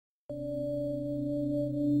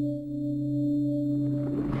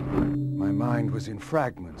mind was in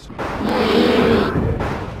fragments.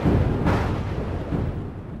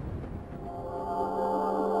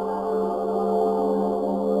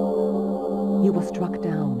 You were struck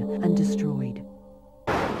down and destroyed.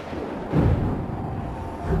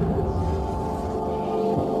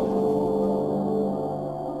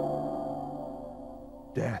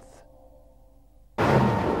 Death.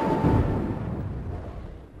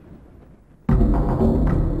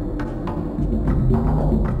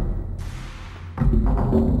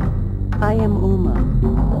 I am Uma,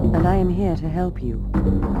 and I am here to help you.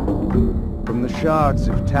 From the shards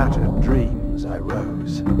of tattered dreams I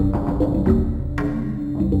rose.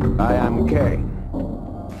 I am Cain.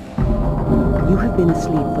 You have been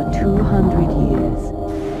asleep for 200 years.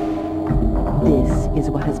 This is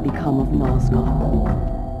what has become of Nosgoth.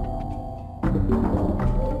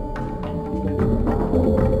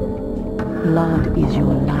 Blood is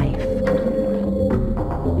your life.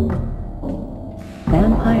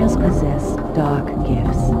 Vampires possess dark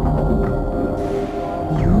gifts.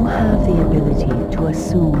 You have the ability to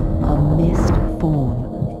assume a mist form.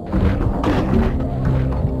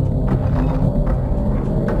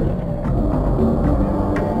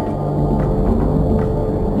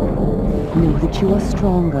 Know that you are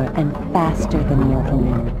stronger and faster than mortal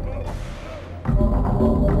men.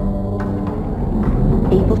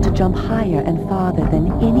 Able to jump higher and farther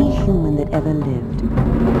than any human that ever lived.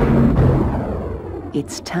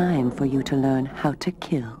 It's time for you to learn how to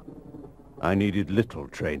kill. I needed little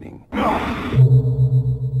training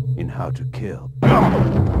in how to kill.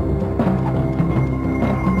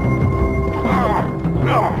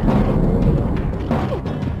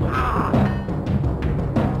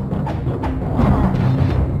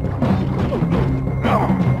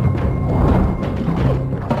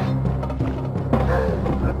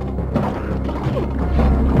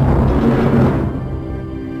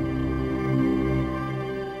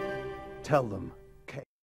 Tell them